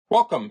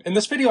Welcome. In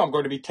this video, I'm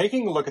going to be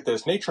taking a look at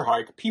this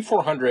Naturehike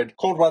P400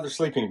 cold weather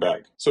sleeping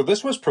bag. So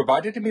this was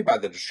provided to me by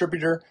the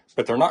distributor,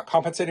 but they're not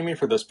compensating me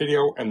for this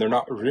video and they're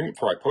not reviewing it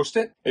before I post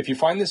it. If you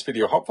find this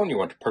video helpful and you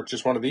want to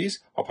purchase one of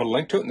these, I'll put a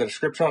link to it in the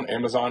description on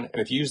Amazon. And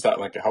if you use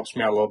that link, it helps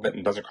me out a little bit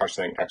and doesn't cost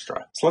anything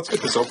extra. So let's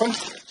get this open.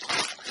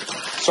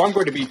 So I'm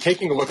going to be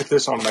taking a look at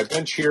this on my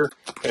bench here,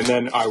 and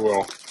then I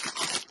will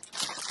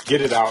get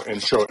it out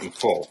and show it in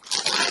full.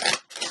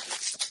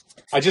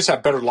 I just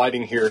have better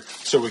lighting here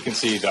so we can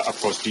see the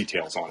up-close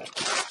details on it.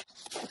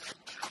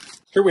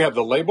 Here we have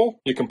the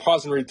label. You can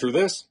pause and read through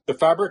this. The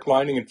fabric,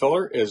 lining, and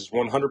filler is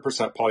 100%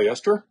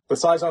 polyester. The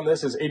size on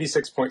this is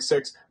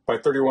 86.6 by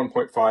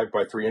 31.5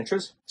 by 3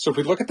 inches. So if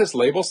we look at this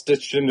label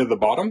stitched into the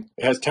bottom,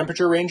 it has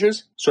temperature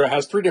ranges. So it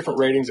has 3 different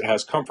ratings. It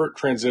has comfort,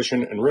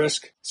 transition, and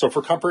risk. So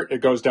for comfort,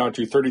 it goes down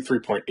to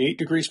 33.8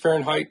 degrees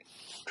Fahrenheit.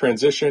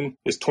 Transition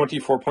is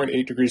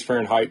 24.8 degrees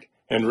Fahrenheit.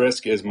 And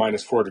risk is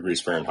 -4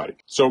 degrees Fahrenheit.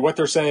 So what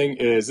they're saying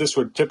is this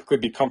would typically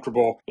be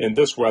comfortable in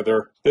this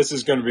weather. This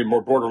is going to be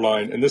more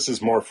borderline, and this is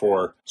more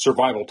for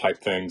survival type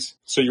things.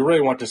 So you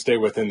really want to stay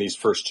within these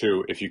first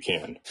two if you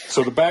can.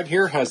 So the bag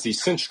here has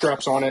these cinch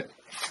straps on it.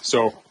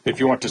 So if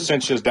you want to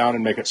cinch this down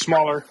and make it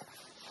smaller,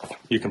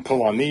 you can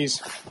pull on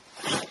these.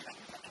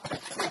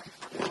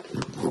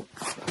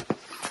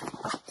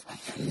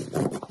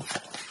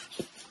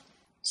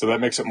 So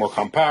that makes it more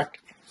compact.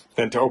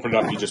 Then to open it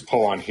up, you just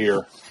pull on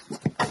here,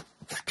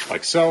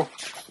 like so.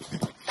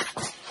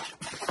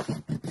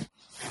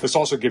 This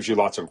also gives you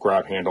lots of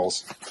grab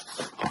handles.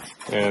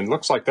 And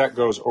looks like that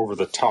goes over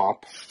the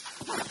top.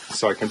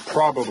 So I can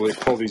probably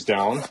pull these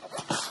down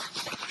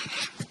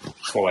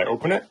while I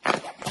open it.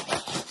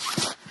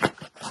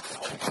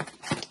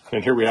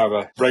 And here we have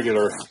a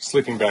regular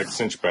sleeping bag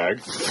cinch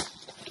bag.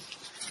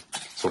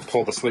 So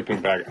pull the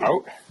sleeping bag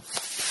out.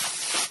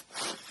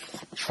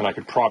 And I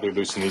could probably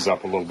loosen these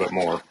up a little bit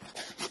more.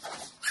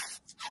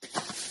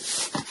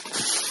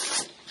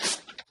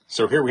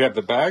 So here we have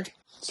the bag.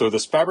 So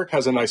this fabric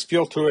has a nice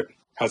feel to it,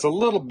 has a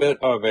little bit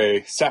of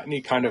a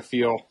satiny kind of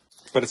feel,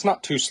 but it's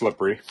not too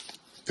slippery.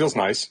 Feels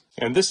nice.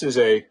 And this is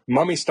a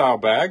mummy style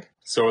bag.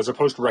 So as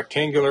opposed to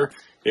rectangular,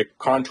 it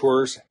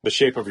contours the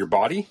shape of your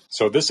body.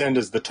 So this end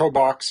is the toe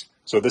box.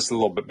 So this is a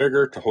little bit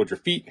bigger to hold your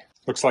feet.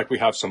 Looks like we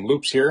have some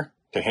loops here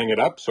to hang it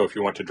up. So if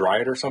you want to dry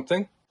it or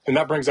something. And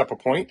that brings up a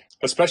point,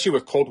 especially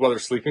with cold weather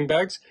sleeping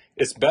bags.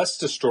 It's best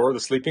to store the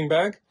sleeping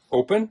bag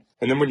open.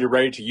 And then when you're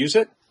ready to use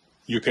it,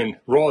 you can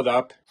roll it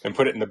up and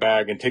put it in the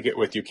bag and take it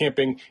with you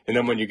camping. And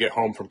then when you get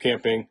home from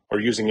camping or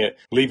using it,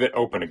 leave it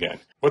open again.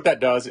 What that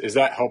does is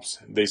that helps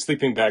the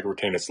sleeping bag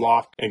retain its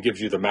loft and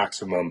gives you the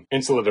maximum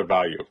insulative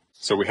value.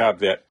 So we have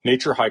that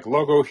Naturehike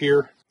logo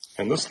here.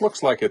 And this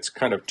looks like it's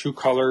kind of 2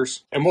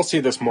 colors. And we'll see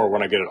this more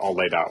when I get it all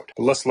laid out.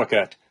 But let's look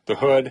at the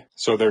hood.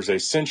 So there's a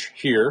cinch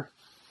here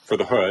for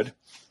the hood.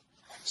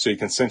 So you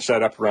can cinch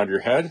that up around your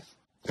head.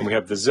 And we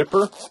have the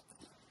zipper.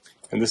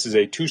 And this is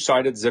a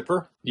 2-sided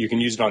zipper. You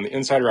can use it on the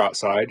inside or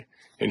outside.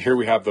 And here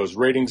we have those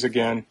ratings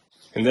again.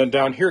 And then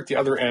down here at the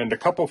other end, a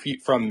couple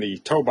feet from the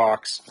toe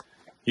box,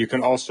 you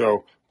can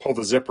also pull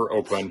the zipper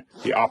open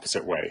the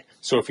opposite way.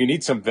 So if you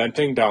need some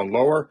venting down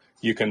lower,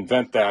 you can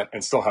vent that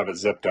and still have it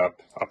zipped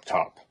up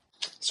top.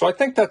 So I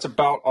think that's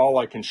about all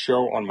I can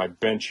show on my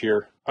bench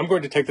here. I'm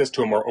going to take this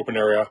to a more open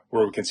area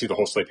where we can see the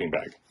whole sleeping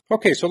bag.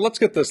 Okay, so let's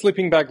get the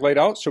sleeping bag laid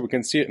out so we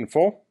can see it in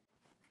full.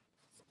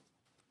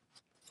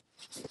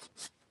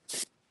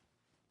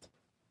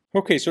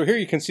 Okay, so here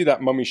you can see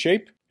that mummy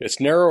shape. It's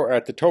narrow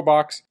at the toe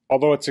box,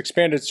 although it's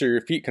expanded so your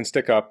feet can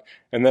stick up,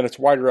 and then it's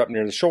wider up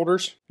near the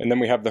shoulders, and then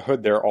we have the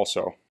hood there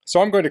also.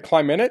 So I'm going to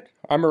climb in it.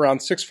 I'm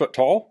around 6 foot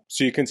tall,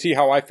 so you can see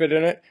how I fit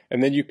in it,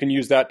 and then you can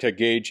use that to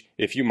gauge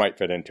if you might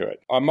fit into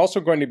it. I'm also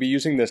going to be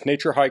using this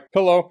Naturehike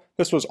pillow.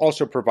 This was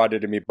also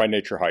provided to me by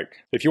Naturehike.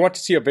 If you want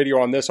to see a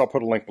video on this, I'll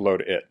put a link below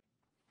to it.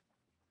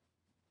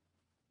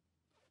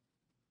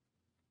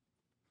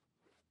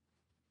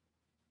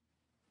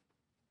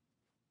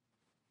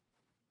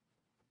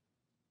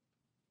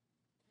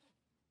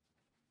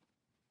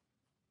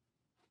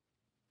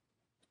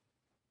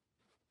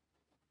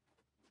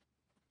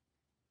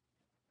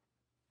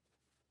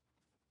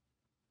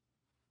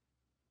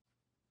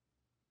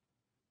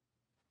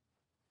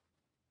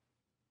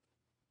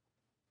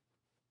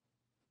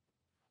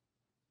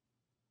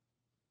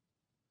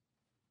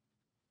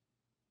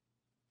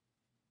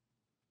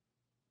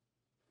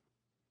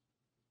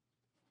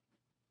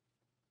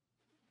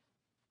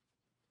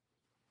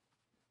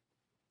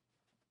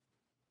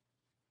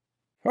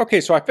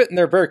 Okay, so I fit in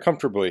there very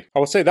comfortably. I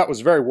will say that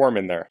was very warm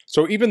in there.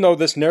 So even though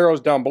this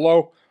narrows down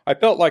below, I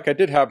felt like I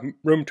did have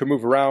room to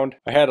move around.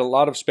 I had a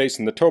lot of space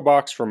in the toe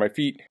box for my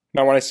feet.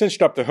 Now when I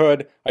cinched up the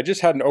hood, I just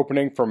had an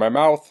opening for my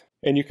mouth.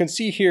 And you can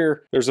see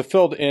here, there's a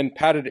filled in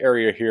padded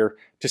area here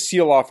to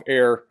seal off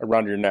air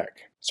around your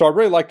neck. So I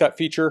really like that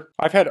feature.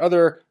 I've had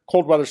other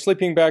cold weather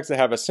sleeping bags that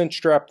have a cinch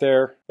strap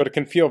there, but it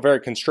can feel very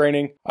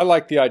constraining. I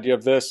like the idea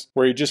of this,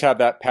 where you just have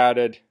that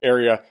padded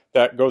area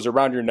that goes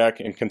around your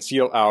neck and can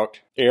seal out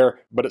air,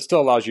 but it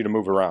still allows you to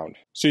move around.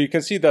 So you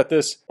can see that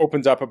this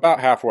opens up about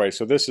halfway,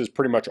 so this is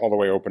pretty much all the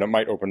way open. It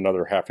might open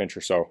another ½ inch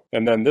or so.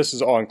 And then this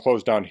is all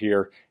enclosed down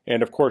here,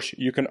 and of course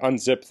you can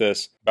unzip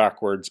this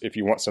backwards if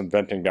you want some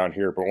venting down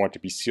here, but want it to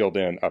be sealed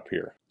in up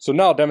here. So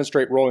now I'll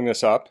demonstrate rolling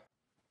this up.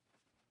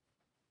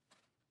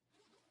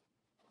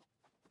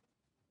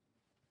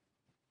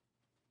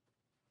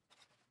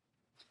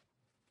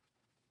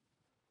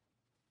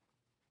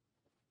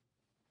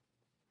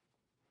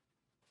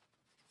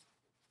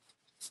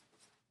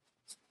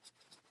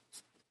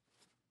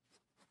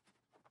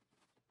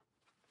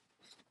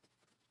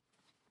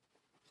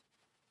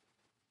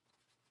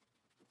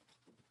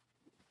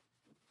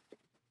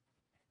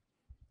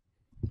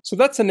 So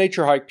that's the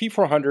Naturehike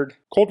P400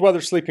 cold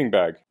weather sleeping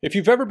bag. If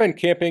you've ever been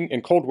camping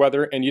in cold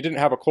weather and you didn't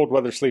have a cold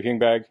weather sleeping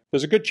bag,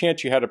 there's a good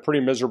chance you had a pretty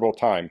miserable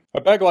time.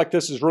 A bag like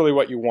this is really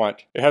what you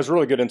want. It has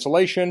really good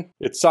insulation,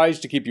 it's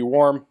sized to keep you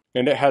warm,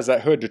 and it has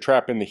that hood to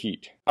trap in the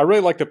heat. I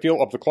really like the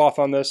feel of the cloth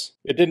on this.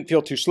 It didn't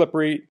feel too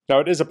slippery. Now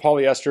it is a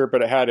polyester,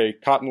 but it had a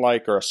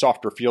cotton-like or a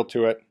softer feel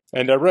to it.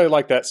 And I really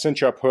like that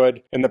cinch-up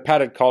hood and the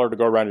padded collar to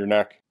go around your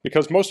neck,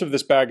 because most of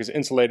this bag is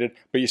insulated,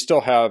 but you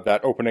still have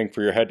that opening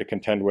for your head to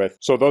contend with.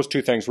 So those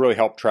two things really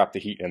help trap the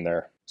heat in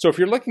there. So if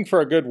you're looking for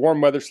a good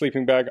warm weather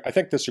sleeping bag, I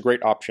think this is a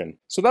great option.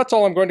 So that's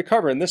all I'm going to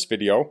cover in this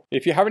video.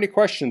 If you have any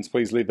questions,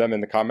 please leave them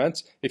in the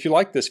comments. If you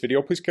like this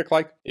video, please click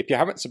like. If you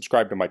haven't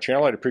subscribed to my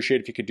channel, I'd appreciate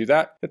it if you could do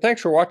that. And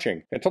thanks for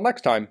watching. Until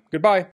next time, goodbye.